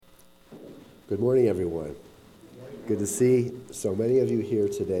Good morning, everyone. Good to see so many of you here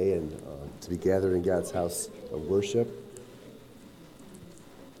today and to be gathered in God's house of worship.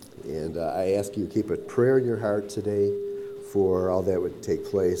 And I ask you to keep a prayer in your heart today for all that would take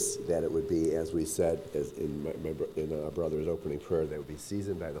place, that it would be, as we said as in our brother's opening prayer, that would be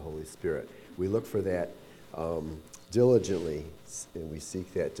seasoned by the Holy Spirit. We look for that diligently, and we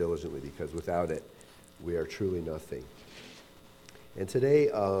seek that diligently, because without it, we are truly nothing. And today,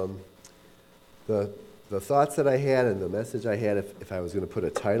 the thoughts that I had and the message I had, if I was going to put a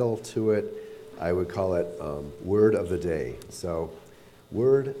title to it, I would call it Word of the Day. So,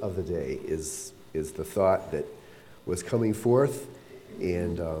 Word of the Day is the thought that was coming forth.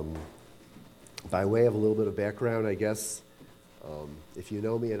 And by way of a little bit of background, I guess, if you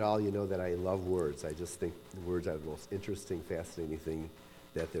know me at all, you know that I love words. I just think words are the most interesting, fascinating thing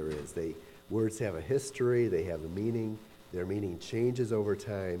that there is. Words have a history, they have a meaning. Their meaning changes over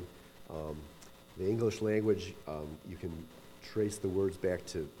time. The English language, you can trace the words back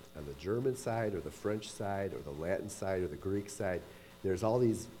to on the German side or the French side or the Latin side or the Greek side. There's all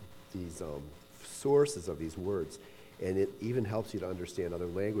these sources of these words, and it even helps you to understand other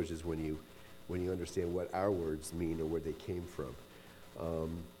languages when you understand what our words mean or where they came from.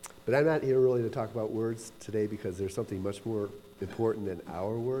 But I'm not here really to talk about words today, because there's something much more important than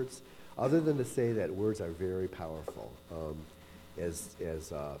our words, other than to say that words are very powerful. As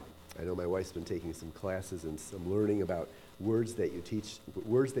I know my wife's been taking some classes and some learning about words that you teach,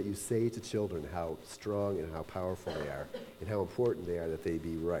 words that you say to children, how strong and how powerful they are, and how important they are that they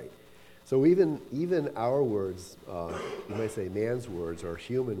be right. So even our words, you might say man's words or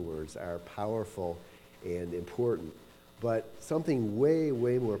human words, are powerful and important. But something way,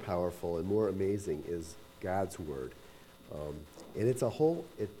 way more powerful and more amazing is God's word. And it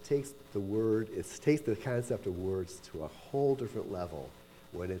takes the concept of words to a whole different level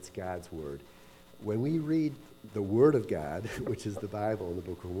when it's God's word. When we read the Word of God, which is the Bible and the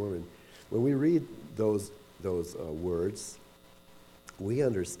Book of Mormon, when we read those words, we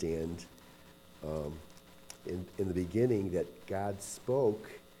understand in the beginning that God spoke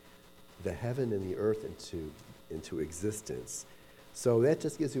the heaven and the earth into existence. So that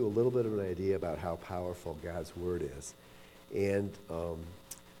just gives you a little bit of an idea about how powerful God's word is. And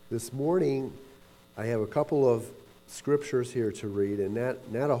this morning, I have a couple of scriptures here to read, and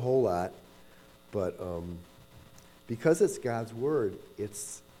not a whole lot, but because it's God's word,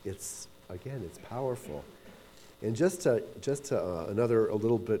 it's powerful. And just to a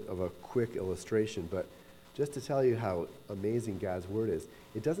little bit of a quick illustration, but just to tell you how amazing God's word is,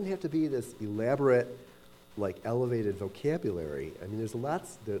 it doesn't have to be this elaborate, like elevated vocabulary. I mean, there's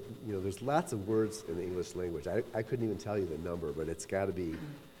lots of words in the English language. I couldn't even tell you the number, but it's got to be,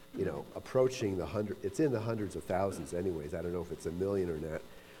 approaching the hundred. It's in the hundreds of thousands, anyways. I don't know if it's a million or not.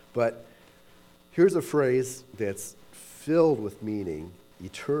 But here's a phrase that's filled with meaning,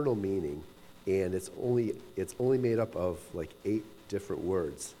 eternal meaning, and it's only made up of like 8 different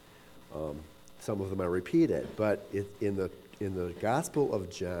words. Some of them are repeated, but in the Gospel of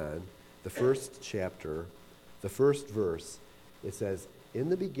John, the first chapter, the first verse, it says, "In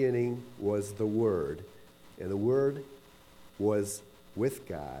the beginning was the Word, and the Word was with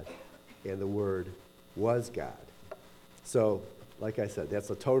God, and the Word was God." So, like I said, that's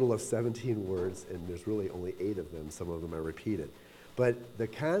a total of 17 words, and there's really only 8 of them. Some of them are repeated. But the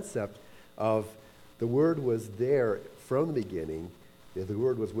concept of the Word was there from the beginning, the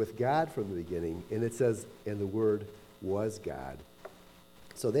Word was with God from the beginning, and it says, "and the Word was God."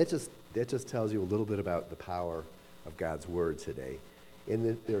 So that just tells you a little bit about the power of God's word today.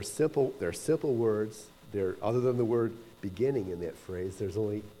 And they're simple words. They're, other than the word beginning in that phrase,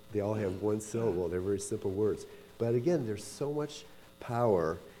 they all have one syllable. They're very simple words. But again, there's so much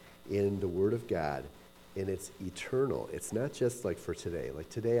power in the word of God, and it's eternal. It's not just like for today. Like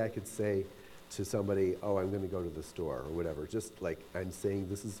today I could say to somebody, "Oh, I'm going to go to the store," or whatever. Just like I'm saying,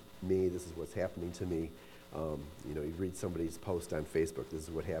 this is me, this is what's happening to me. You read somebody's post on Facebook, "This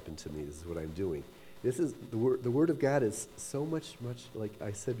is what happened to me, this is what I'm doing." This is the word of God is so much, like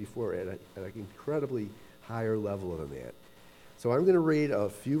I said before, at an incredibly higher level than that. So I'm going to read a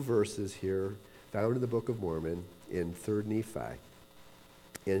few verses here found in the Book of Mormon in 3rd Nephi.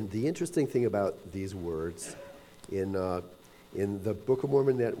 And the interesting thing about these words, in the Book of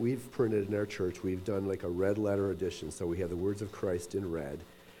Mormon that we've printed in our church, we've done like a red letter edition, so we have the words of Christ in red.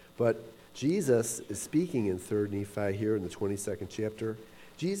 But Jesus is speaking in 3rd Nephi here in the 22nd chapter.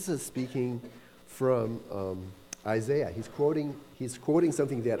 Jesus is speaking from Isaiah. He's quoting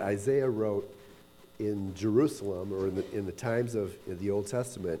something that Isaiah wrote in Jerusalem, or in the times of the Old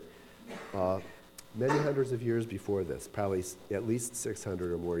Testament, many hundreds of years before this, probably at least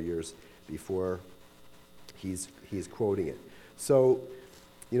 600 or more years before he's quoting it. So,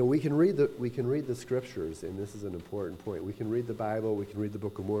 we can read the scriptures, and this is an important point. We can read the Bible, we can read the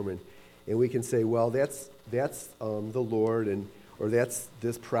Book of Mormon, and we can say, well, that's the Lord, or that's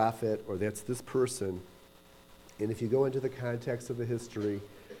this prophet, or that's this person. And if you go into the context of the history,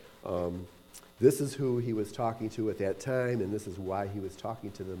 this is who he was talking to at that time, and this is why he was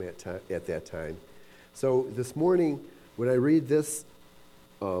talking to them at that time. So this morning, when I read this,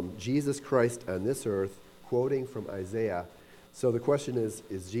 Jesus Christ on this earth, quoting from Isaiah, so the question is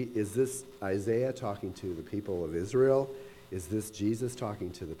this Isaiah talking to the people of Israel? Is this Jesus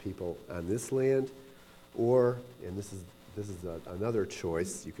talking to the people on this land? Or, and this is another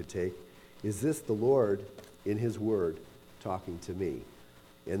choice you could take, is this the Lord in his word talking to me?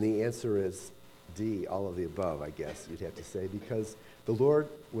 And the answer is D, all of the above, I guess you'd have to say, because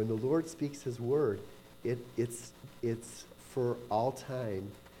when the Lord speaks his word, it's for all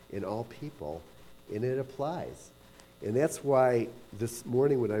time and all people, and it applies. And that's why this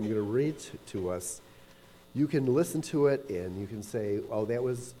morning when I'm going to read to us, you can listen to it and you can say, oh, that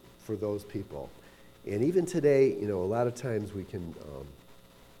was for those people. And even today, a lot of times we can,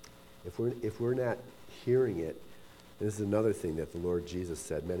 if we're not hearing it, this is another thing that the Lord Jesus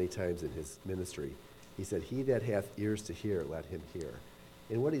said many times in his ministry. He said, he that hath ears to hear, let him hear.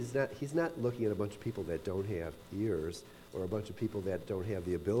 And what he's not looking at a bunch of people that don't have ears or a bunch of people that don't have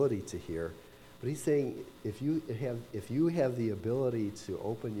the ability to hear. But he's saying, if you have the ability to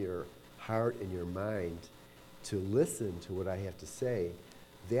open your heart and your mind to listen to what I have to say,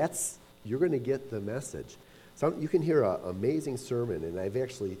 you're going to get the message. You can hear an amazing sermon, and I've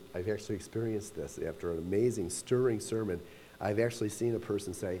actually experienced this. After an amazing, stirring sermon, I've actually seen a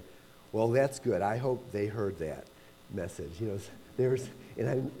person say, "Well, that's good. I hope they heard that message."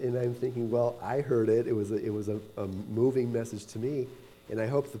 And I'm thinking, well, I heard it. It was a moving message to me. And I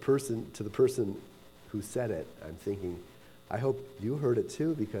hope the person who said it, I'm thinking, I hope you heard it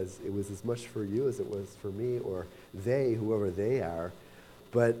too, because it was as much for you as it was for me, or they, whoever they are.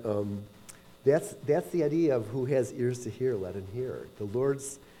 But that's the idea of who has ears to hear, let him hear. The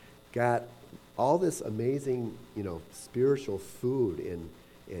Lord's got all this amazing, spiritual food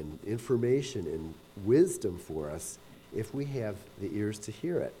and information and wisdom for us if we have the ears to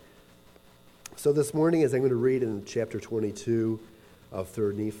hear it. So this morning, as I'm going to read in chapter 22 of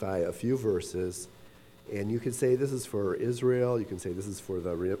 3rd Nephi, a few verses, and you can say this is for Israel, you can say this is for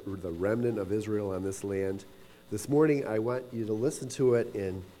the remnant of Israel on this land. This morning, I want you to listen to it,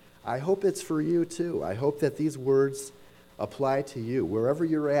 and I hope it's for you too. I hope that these words apply to you, wherever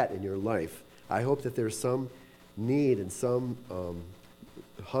you're at in your life. I hope that there's some need and some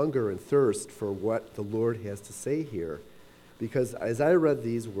hunger and thirst for what the Lord has to say here. Because as I read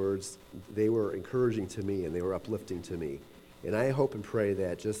these words, they were encouraging to me and they were uplifting to me. And I hope and pray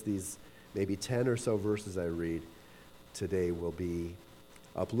that just these maybe 10 or so verses I read today will be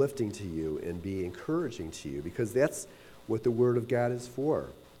uplifting to you and be encouraging to you, because that's what the Word of God is for.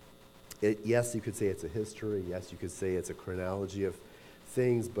 Yes, you could say it's a history. Yes, you could say it's a chronology of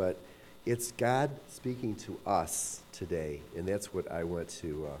things, but it's God speaking to us today, and that's what I want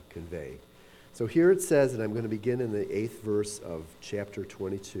to convey. So here it says, and I'm going to begin in the 8th verse of chapter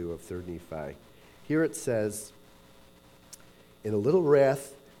 22 of 3rd Nephi. Here it says, "In a little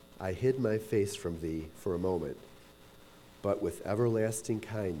wrath I hid my face from thee for a moment, but with everlasting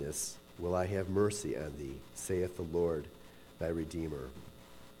kindness will I have mercy on thee, saith the Lord thy Redeemer.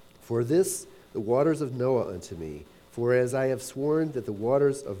 For this the waters of Noah unto me, for as I have sworn that the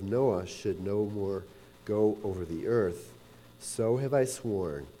waters of Noah should no more go over the earth, so have I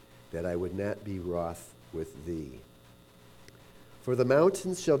sworn that I would not be wroth with thee. For the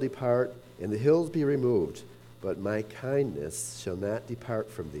mountains shall depart, and the hills be removed, but my kindness shall not depart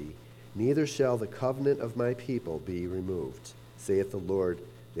from thee, neither shall the covenant of my people be removed, saith the Lord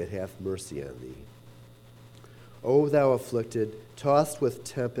that hath mercy on thee. O thou afflicted, tossed with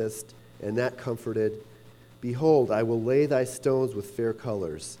tempest, and not comforted, behold, I will lay thy stones with fair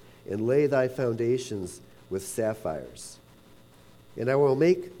colors, and lay thy foundations with sapphires. And I will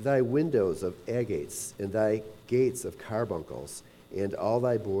make thy windows of agates, and thy gates of carbuncles, and all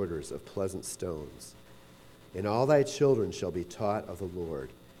thy borders of pleasant stones. And all thy children shall be taught of the Lord,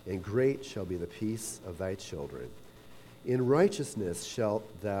 and great shall be the peace of thy children. In righteousness shalt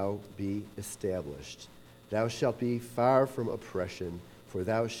thou be established. Thou shalt be far from oppression, for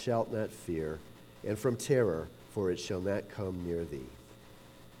thou shalt not fear, and from terror, for it shall not come near thee.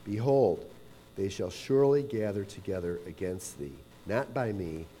 Behold, they shall surely gather together against thee, not by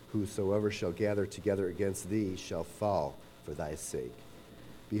me. Whosoever shall gather together against thee shall fall for thy sake.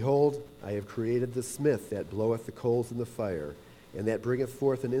 Behold, I have created the smith that bloweth the coals in the fire, and that bringeth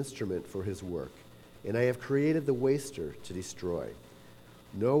forth an instrument for his work. And I have created the waster to destroy.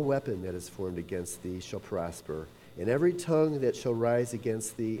 No weapon that is formed against thee shall prosper, and every tongue that shall rise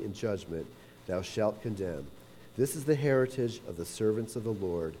against thee in judgment thou shalt condemn. This is the heritage of the servants of the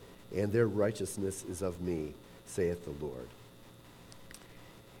Lord, and their righteousness is of me, saith the Lord.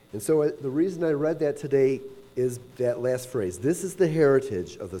 And so the reason I read that today is that last phrase. This is the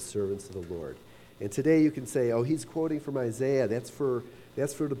heritage of the servants of the Lord. And today you can say, oh, he's quoting from Isaiah. That's for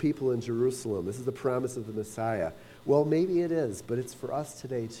the people in Jerusalem. This is the promise of the Messiah. Well, maybe it is, but it's for us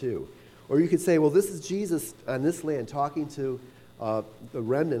today too. Or you could say, well, this is Jesus on this land talking to the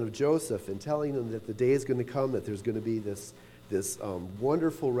remnant of Joseph and telling them that the day is going to come, that there's going to be this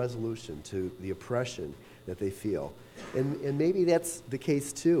wonderful resolution to the oppression that they feel. And maybe that's the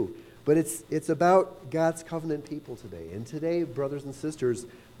case too. But it's about God's covenant people today. And today, brothers and sisters,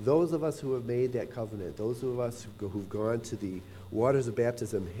 those of us who have made that covenant, those of us who've gone to the waters of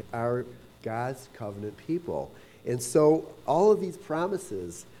baptism are God's covenant people. And so all of these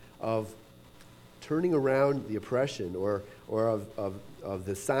promises of turning around the oppression or of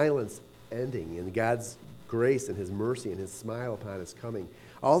the silence ending and God's grace and his mercy and his smile upon us coming,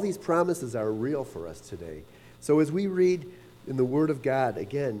 all these promises are real for us today. So as we read in the Word of God,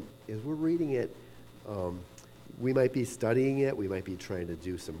 again, as we're reading it, we might be studying it, we might be trying to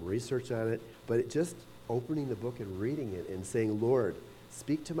do some research on it, but just opening the book and reading it and saying, Lord,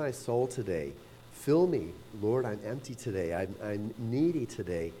 speak to my soul today. Fill me. Lord, I'm empty today. I'm needy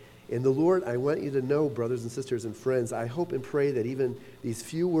today. And the Lord, I want you to know, brothers and sisters and friends, I hope and pray that even these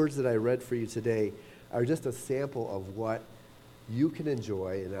few words that I read for you today are just a sample of what you can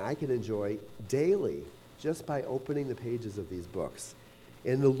enjoy and I can enjoy daily just by opening the pages of these books.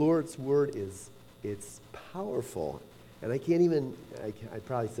 And the Lord's word it's powerful. And I can't even, I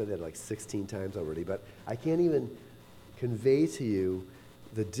probably said that like 16 times already, but I can't even convey to you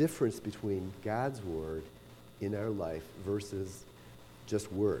the difference between God's word in our life versus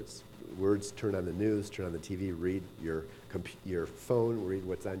just words. Words, turn on the news, turn on the TV, read your phone, read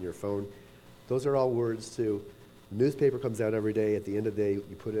what's on your phone. Those are all words too. The newspaper comes out every day. At the end of the day,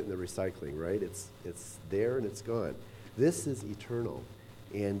 you put it in the recycling, right? It's there and it's gone. This is eternal.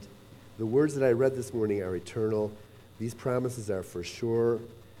 And the words that I read this morning are eternal. These promises are for sure,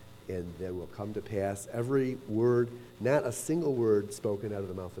 and they will come to pass. Every word, not a single word spoken out of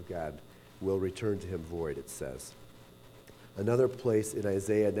the mouth of God will return to him void, it says. Another place in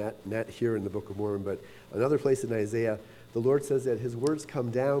Isaiah, not here in the Book of Mormon, but another place in Isaiah, the Lord says that his words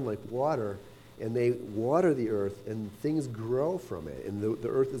come down like water, and they water the earth, and things grow from it. And the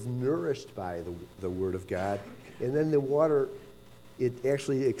earth is nourished by the word of God. And then the water, it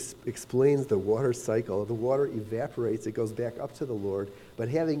actually explains the water cycle. The water evaporates, it goes back up to the Lord. But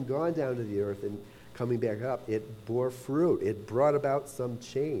having gone down to the earth and coming back up, it bore fruit. It brought about some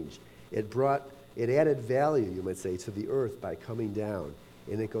change. It added value, you might say, to the earth by coming down.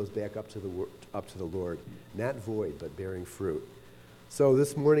 And it goes back up to the Lord, not void, but bearing fruit. So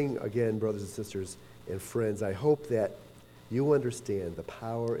this morning, again, brothers and sisters and friends, I hope that you understand the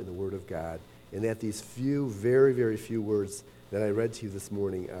power in the Word of God, and that these few, very, very few words that I read to you this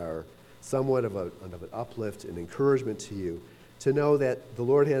morning are somewhat of an uplift and encouragement to you to know that the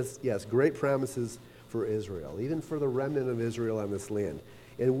Lord has, yes, great promises for Israel, even for the remnant of Israel on this land.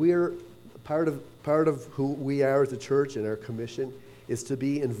 And we're part of who we are as a church, and our commission is to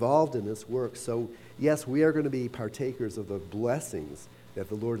be involved in this work. So yes, we are going to be partakers of the blessings that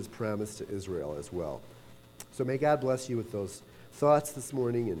the Lord has promised to Israel as well. So may God bless you with those thoughts this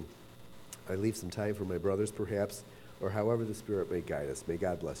morning, and I leave some time for my brothers perhaps, or however the Spirit may guide us. May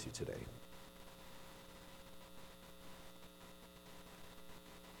God bless you today.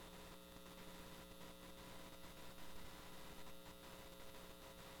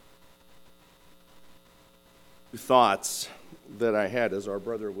 Thoughts that I had as our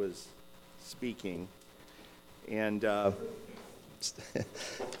brother was speaking, and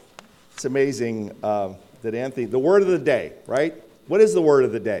it's amazing that Anthony, the word of the day, right? What is the word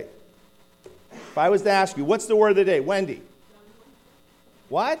of the day? If I was to ask you, what's the word of the day? Wendy?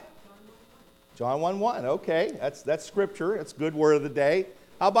 What? John 1:1. Okay, that's scripture. That's good word of the day.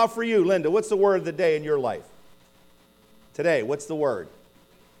 How about for you, Linda? What's the word of the day in your life? Today, what's the word?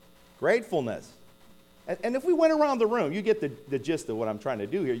 Gratefulness. And if we went around the room, you get the gist of what I'm trying to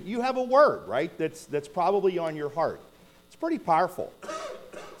do here. You have a word, right, that's probably on your heart. It's pretty powerful.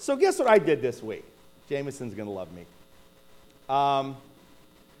 So guess what I did this week? Jameson's going to love me. I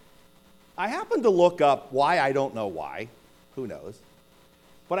happened to look up why, I don't know why. Who knows?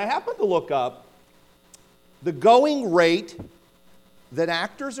 But I happened to look up the going rate that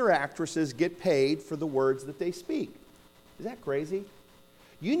actors or actresses get paid for the words that they speak. Is that crazy?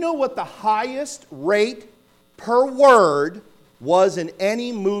 You know what the highest rate per word was in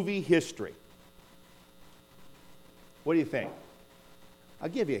any movie history? What do you think? I'll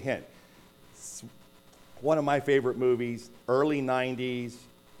give you a hint. It's one of my favorite movies, early 90s.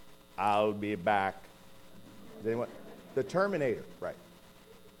 I'll be back. The Terminator, right.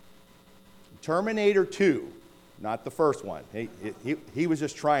 Terminator 2, not the first one. He was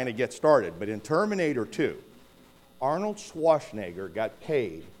just trying to get started. But in Terminator 2, Arnold Schwarzenegger got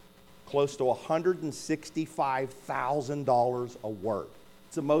paid close to $165,000 a word.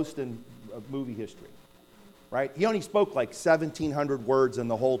 It's the most in movie history, right? He only spoke like 1,700 words in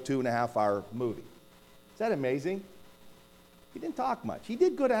the whole 2.5-hour movie. Is that amazing? He didn't talk much. He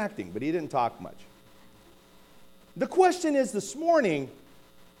did good acting, but he didn't talk much. The question is this morning,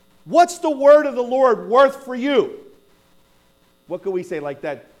 what's the word of the Lord worth for you? What could we say, like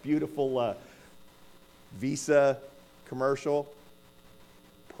that beautiful Visa commercial?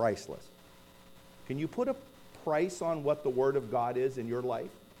 Priceless. Can you put a price on what the word of God is in your life?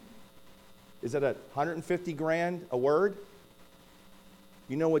 Is it $150,000 a word?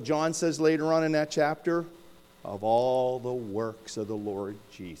 You know what John says later on in that chapter? Of all the works of the Lord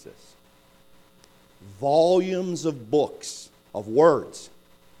Jesus. Volumes of books, of words,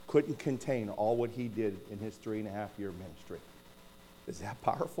 couldn't contain all what he did in his 3.5-year ministry. Is that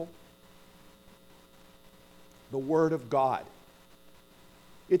powerful? The Word of God.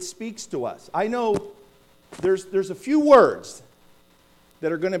 It speaks to us. I know there's a few words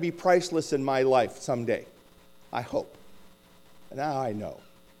that are going to be priceless in my life someday. I hope. Now I know.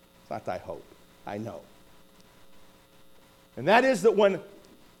 It's not I hope. I know. And that is that when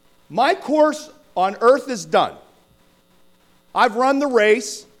my course on earth is done, I've run the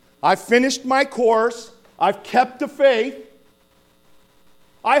race, I've finished my course, I've kept the faith,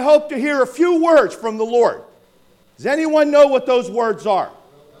 I hope to hear a few words from the Lord. Does anyone know what those words are?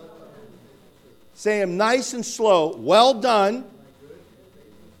 Say them nice and slow. Well done.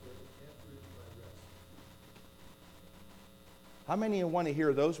 How many want to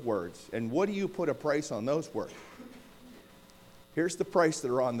hear those words? And what do you put a price on those words? Here's the price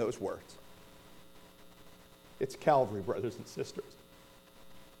that are on those words. It's Calvary, brothers and sisters.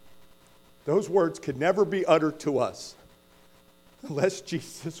 Those words could never be uttered to us unless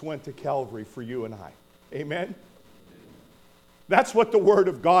Jesus went to Calvary for you and I. Amen? That's what the Word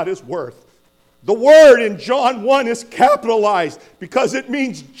of God is worth. The word in John 1 is capitalized because it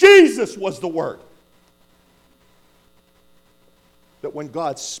means Jesus was the Word. That when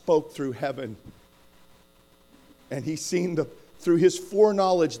God spoke through heaven and He seen through His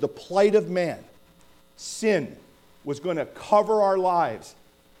foreknowledge the plight of man, sin was going to cover our lives.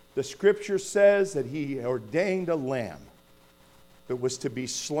 The Scripture says that He ordained a lamb that was to be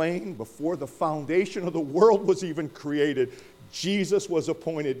slain before the foundation of the world was even created. Jesus was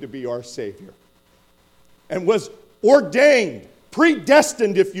appointed to be our Savior and was ordained,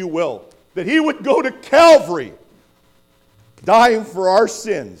 predestined, if you will, that He would go to Calvary, dying for our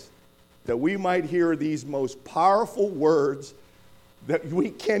sins, that we might hear these most powerful words that we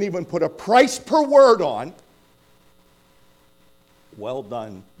can't even put a price per word on. Well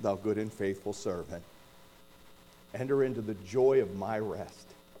done, thou good and faithful servant. Enter into the joy of my rest.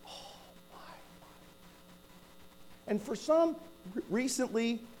 Oh, my. And for some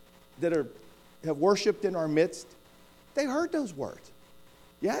recently that have worshiped in our midst, they heard those words.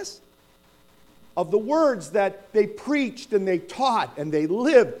 Yes? Of the words that they preached and they taught and they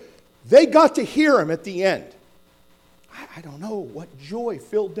lived, they got to hear them at the end. I don't know what joy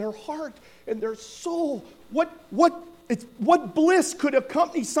filled their heart and their soul. What bliss could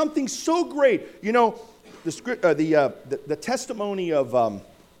accompany something so great? You know, the testimony of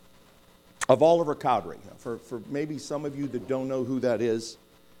Oliver Cowdery. For maybe some of you that don't know who that is,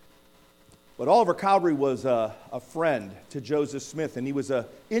 but Oliver Cowdery was a friend to Joseph Smith, and he was an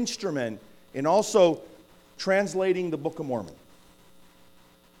instrument in also translating the Book of Mormon.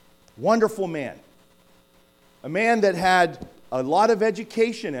 Wonderful man. A man that had a lot of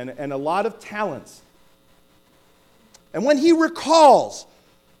education and a lot of talents. And when he recalls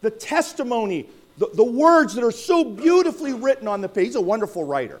the testimony, the words that are so beautifully written on the page, he's a wonderful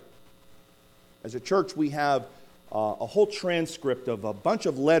writer. As a church, we have a whole transcript of a bunch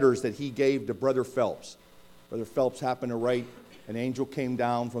of letters that he gave to Brother Phelps. Brother Phelps happened to write An Angel Came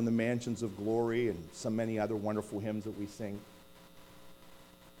Down from the Mansions of Glory and so many other wonderful hymns that we sing.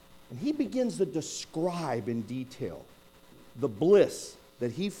 And he begins to describe in detail the bliss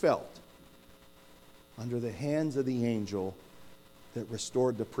that he felt under the hands of the angel that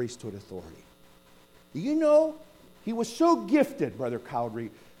restored the priesthood authority. Do you know He was so gifted, Brother Cowdery,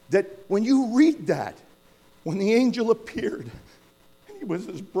 that when you read that, when the angel appeared, and he was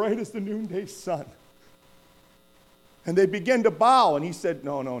as bright as the noonday sun, and they began to bow, and he said,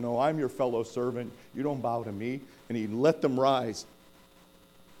 no, I'm your fellow servant. You don't bow to me. And he let them rise.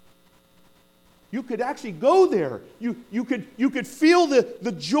 You could actually go there. You could feel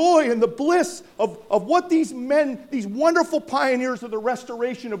the joy and the bliss of what these men, these wonderful pioneers of the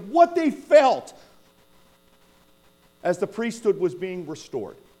restoration, of what they felt as the priesthood was being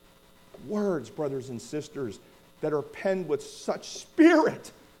restored. Words, brothers and sisters, that are penned with such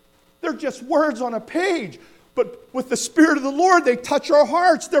spirit. They're just words on a page. But with the Spirit of the Lord, they touch our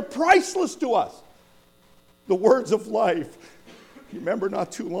hearts. They're priceless to us. The words of life. You remember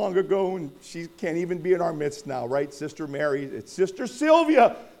not too long ago, and she can't even be in our midst now, right? Sister Mary, it's Sister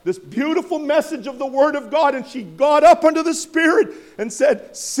Sylvia, this beautiful message of the Word of God, and she got up under the Spirit and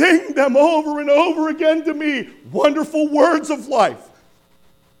said, sing them over and over again to me, wonderful words of life.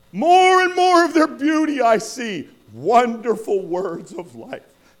 More and more of their beauty I see, wonderful words of life.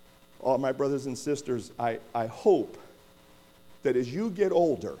 Oh, my brothers and sisters, I hope that as you get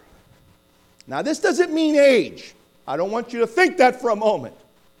older, now this doesn't mean age. I don't want you to think that for a moment.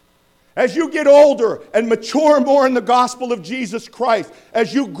 As you get older and mature more in the gospel of Jesus Christ,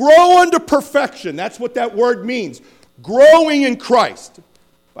 as you grow unto perfection, that's what that word means, growing in Christ.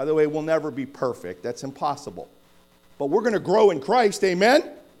 By the way, we'll never be perfect. That's impossible. But we're going to grow in Christ, amen?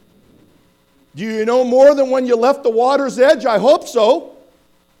 Do you know more than when you left the water's edge? I hope so.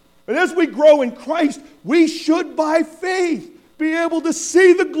 But as we grow in Christ, we should by faith be able to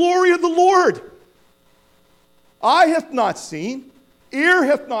see the glory of the Lord. Eye hath not seen, ear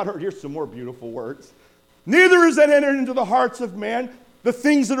hath not heard. Here's some more beautiful words. Neither is that entered into the hearts of man the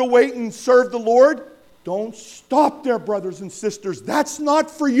things that await and serve the Lord. Don't stop there, brothers and sisters. That's not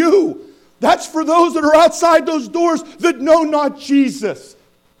for you. That's for those that are outside those doors that know not Jesus.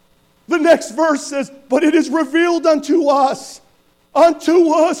 The next verse says, but it is revealed unto us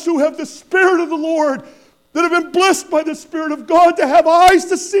who have the Spirit of the Lord, that have been blessed by the Spirit of God to have eyes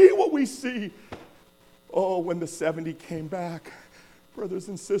to see what we see. Oh, when the 70 came back, brothers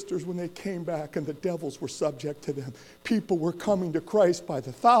and sisters, when they came back and the devils were subject to them, people were coming to Christ by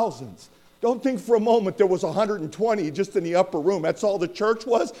the thousands. Don't think for a moment there was 120 just in the upper room. That's all the church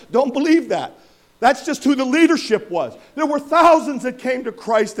was. Don't believe that. That's just who the leadership was. There were thousands that came to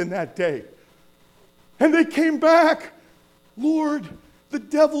Christ in that day. And they came back. Lord, the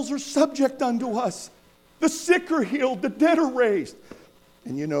devils are subject unto us. The sick are healed. The dead are raised.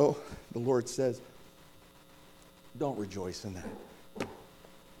 And you know, the Lord says, don't rejoice in that.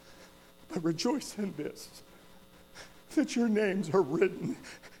 But rejoice in this, that your names are written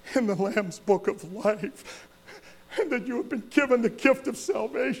in the Lamb's book of life, and that you have been given the gift of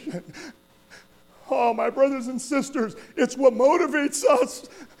salvation. Oh, my brothers and sisters, it's what motivates us.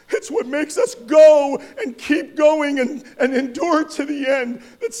 It's what makes us go and keep going and endure to the end,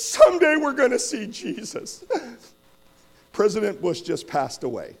 that someday we're going to see Jesus. President Bush just passed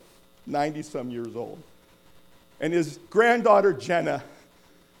away, 90-some years old. And his granddaughter, Jenna,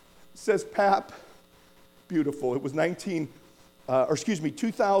 says, Pap, beautiful. It was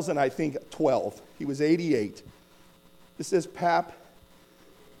 2000, I think, 12. He was 88. It says, Pap,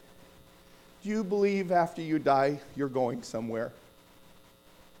 do you believe after you die, you're going somewhere?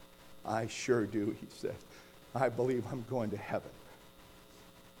 I sure do, he said. I believe I'm going to heaven.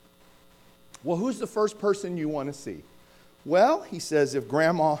 Well, who's the first person you want to see? Well, he says, if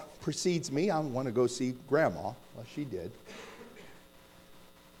Grandma precedes me, I want to go see Grandma. Well, she did.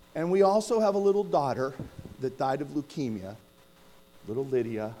 And we also have a little daughter that died of leukemia, little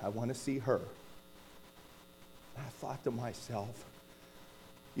Lydia. I want to see her. And I thought to myself,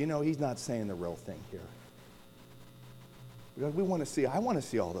 you know, he's not saying the real thing here. Because I want to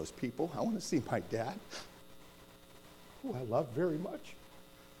see all those people. I want to see my dad, who I love very much.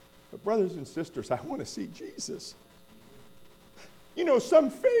 But brothers and sisters, I want to see Jesus. You know, some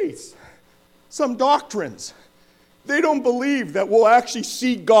faiths, some doctrines, they don't believe that we'll actually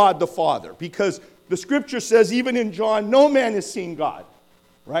see God the Father, because the scripture says, even in John, no man has seen God,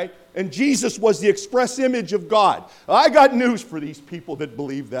 right? And Jesus was the express image of God. I got news for these people that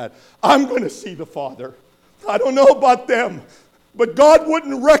believe that. I'm going to see the Father. I don't know about them, but God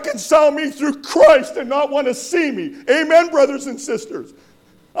wouldn't reconcile me through Christ and not want to see me. Amen, brothers and sisters.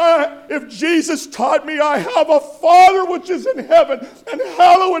 If Jesus taught me I have a Father which is in heaven, and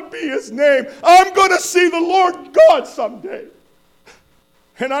hallowed be his name, I'm going to see the Lord God someday.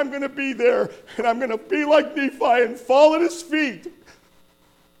 And I'm going to be there, and I'm going to be like Nephi and fall at his feet.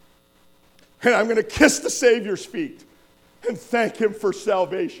 And I'm going to kiss the Savior's feet and thank him for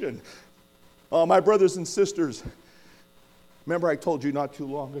salvation. My brothers and sisters, Remember I told you not too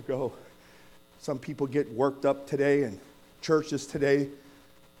long ago, some people get worked up today, and churches today,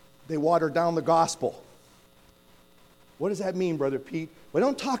 they water down the gospel. What does that mean, Brother Pete? We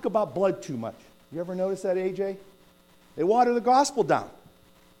don't talk about blood too much. You ever notice that, AJ? They water the gospel down.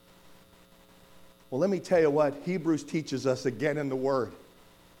 Well, let me tell you what Hebrews teaches us again in the Word.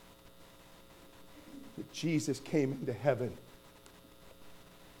 That Jesus came into heaven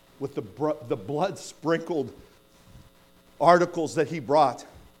with the blood-sprinkled articles that he brought.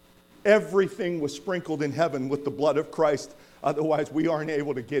 Everything was sprinkled in heaven with the blood of Christ. Otherwise, we aren't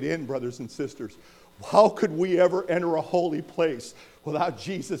able to get in, brothers and sisters. How could we ever enter a holy place without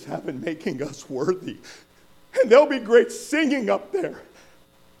Jesus making us worthy? And there'll be great singing up there.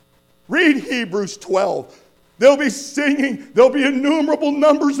 Read Hebrews 12. They'll be singing. There'll be innumerable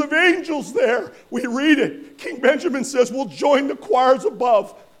numbers of angels there. We read it. King Benjamin says we'll join the choirs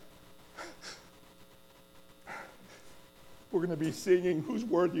above. We're going to be singing, who's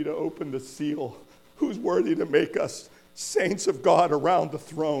worthy to open the seal? Who's worthy to make us saints of God around the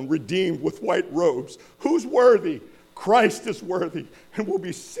throne, redeemed with white robes? Who's worthy? Christ is worthy. And we'll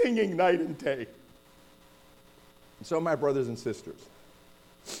be singing night and day. And so, my brothers and sisters,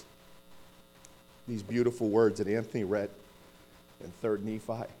 these beautiful words that Anthony read in 3rd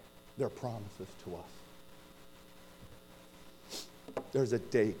Nephi, they're promises to us. There's a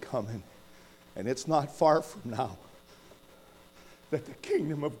day coming, and it's not far from now, that the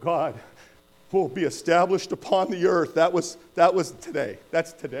kingdom of God will be established upon the earth. That was today.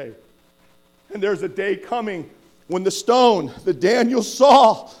 That's today. And there's a day coming when the stone that Daniel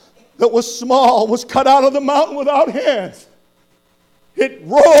saw that was small was cut out of the mountain without hands. It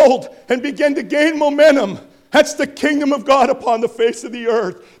rolled and began to gain momentum. That's the kingdom of God upon the face of the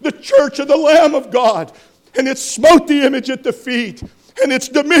earth. The church of the Lamb of God. And it smote the image at the feet. And its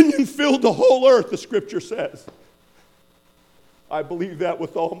dominion filled the whole earth, the scripture says. I believe that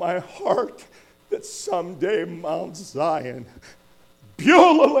with all my heart, that someday Mount Zion,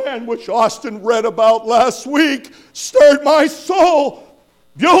 Beulah land, which Austin read about last week, stirred my soul.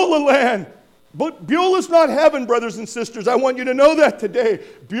 Beulah land. But Beulah's not heaven, brothers and sisters. I want you to know that today.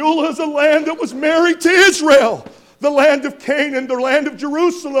 Beulah is a land that was married to Israel. The land of Canaan, the land of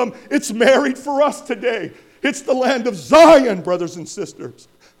Jerusalem. It's married for us today. It's the land of Zion, brothers and sisters.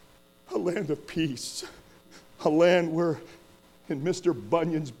 A land of peace. A land where, in Mr.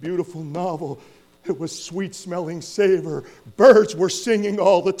 Bunyan's beautiful novel, it was sweet-smelling savor. Birds were singing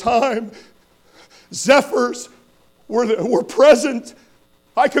all the time. Zephyrs were present.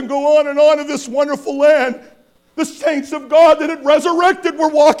 I can go on in this wonderful land. The saints of God that had resurrected were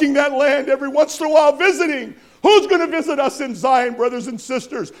walking that land every once in a while visiting. Who's going to visit us in Zion, brothers and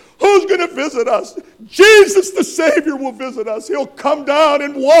sisters? Who's going to visit us? Jesus the Savior will visit us. He'll come down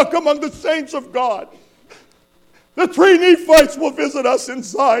and walk among the saints of God. The 3 Nephites will visit us in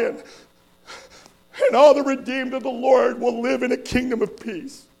Zion. And all the redeemed of the Lord will live in a kingdom of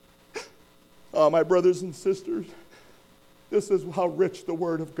peace. Oh, my brothers and sisters, this is how rich the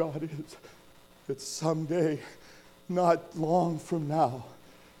Word of God is. That someday, not long from now,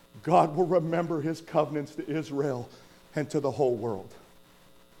 God will remember his covenants to Israel and to the whole world.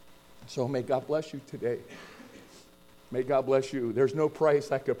 So may God bless you today. May God bless you. There's no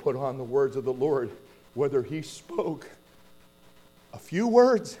price I could put on the words of the Lord, whether he spoke a few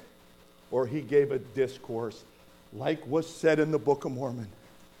words or he gave a discourse, like was said in the Book of Mormon,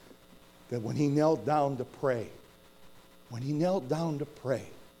 that when he knelt down to pray,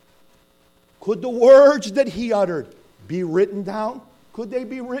 could the words that he uttered be written down? Could they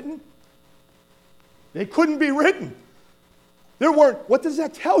be written? They couldn't be written. There weren't, what does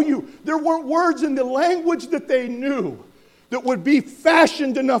that tell you? There weren't words in the language that they knew that would be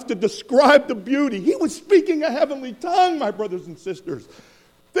fashioned enough to describe the beauty. He was speaking a heavenly tongue, my brothers and sisters.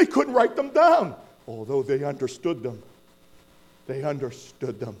 They couldn't write them down, although they understood them. They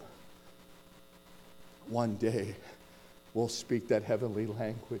understood them. One day, we'll speak that heavenly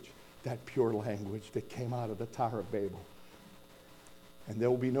language, that pure language that came out of the Tower of Babel. And there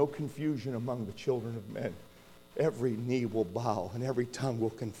will be no confusion among the children of men. Every knee will bow and every tongue will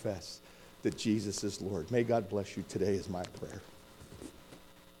confess that Jesus is Lord. May God bless you today is my prayer.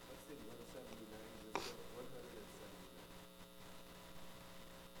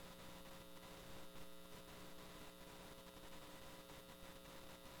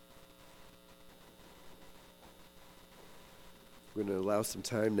 We're going to allow some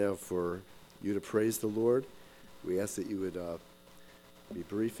time now for you to praise the Lord. We ask that you would be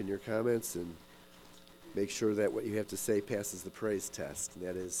brief in your comments and make sure that what you have to say passes the praise test. And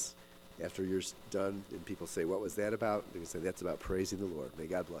that is, after you're done and people say, what was that about? You can say, that's about praising the Lord. May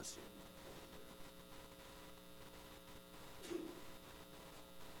God bless you.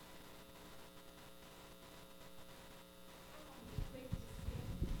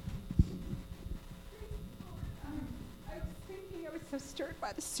 so stirred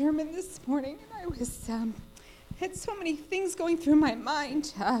by the sermon this morning, and I was had so many things going through my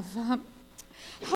mind of